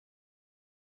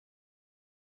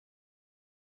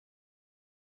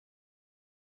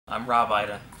I'm Rob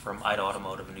Ida from Ida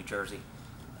Automotive in New Jersey,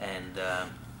 and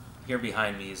here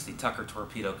behind me is the Tucker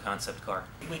Torpedo concept car.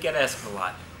 We get asked a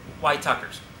lot, why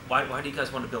Tuckers? Why do you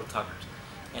guys want to build Tuckers?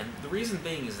 And the reason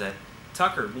being is that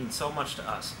Tucker means so much to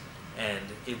us, and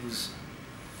it was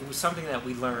something that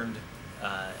we learned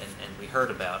and we heard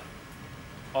about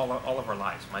all of our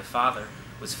lives. My father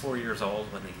was 4 years old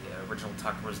when the original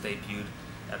Tucker was debuted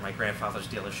at my grandfather's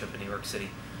dealership in New York City.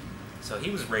 So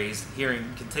he was raised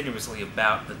hearing continuously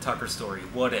about the Tucker story.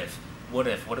 What if? What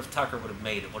if? What if Tucker would have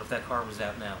made it? What if that car was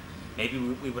out now? Maybe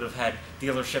we would have had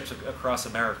dealerships across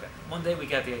America. One day we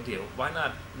got the idea, why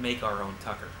not make our own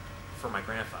Tucker for my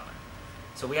grandfather?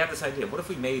 So we had this idea, what if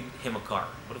we made him a car?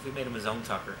 What if we made him his own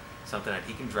Tucker? Something that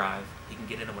he can drive, he can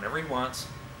get in it whenever he wants,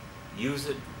 use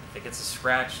it. If it gets a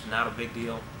scratch, not a big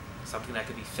deal. Something that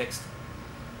could be fixed.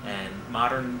 And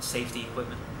modern safety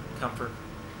equipment, comfort.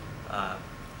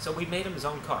 So we made him his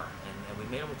own car, and we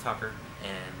made him a Tucker,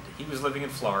 and he was living in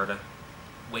Florida,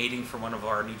 waiting for one of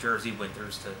our New Jersey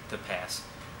winters to pass.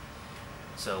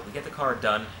 So we get the car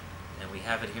done, and we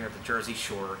have it here at the Jersey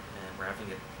Shore, and we're having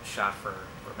it shot for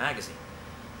a magazine.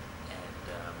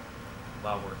 And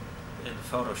while we're in the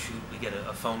photo shoot, we get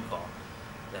a phone call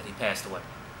that he passed away.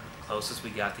 Closest we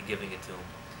got to giving it to him.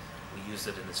 We used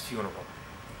it in his funeral.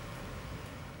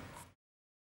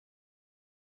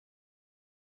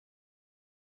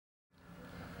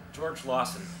 George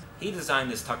Lawson, he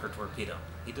designed this Tucker Torpedo.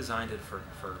 He designed it for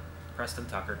Preston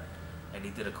Tucker, and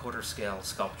he did a quarter-scale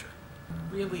sculpture.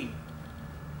 Really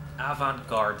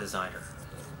avant-garde designer.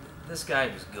 This guy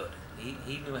was good.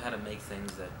 He knew how to make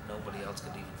things that nobody else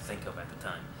could even think of at the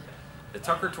time. The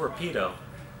Tucker Torpedo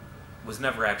was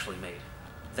never actually made.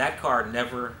 That car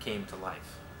never came to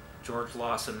life. George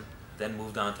Lawson then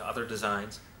moved on to other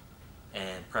designs,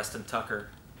 and Preston Tucker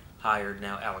hired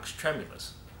now Alex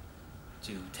Tremulous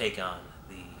to take on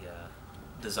the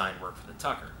design work for the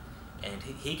Tucker. And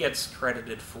he gets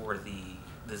credited for the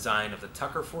design of the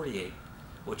Tucker 48,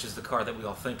 which is the car that we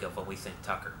all think of when we think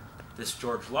Tucker. This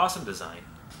George Lawson design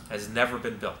has never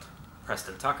been built.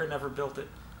 Preston Tucker never built it.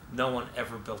 No one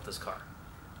ever built this car.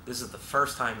 This is the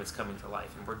first time it's coming to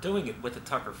life, and we're doing it with the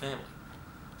Tucker family.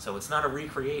 So it's not a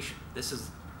recreation. This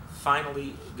is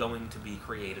finally going to be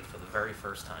created for the very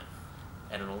first time,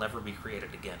 and it'll never be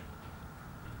created again.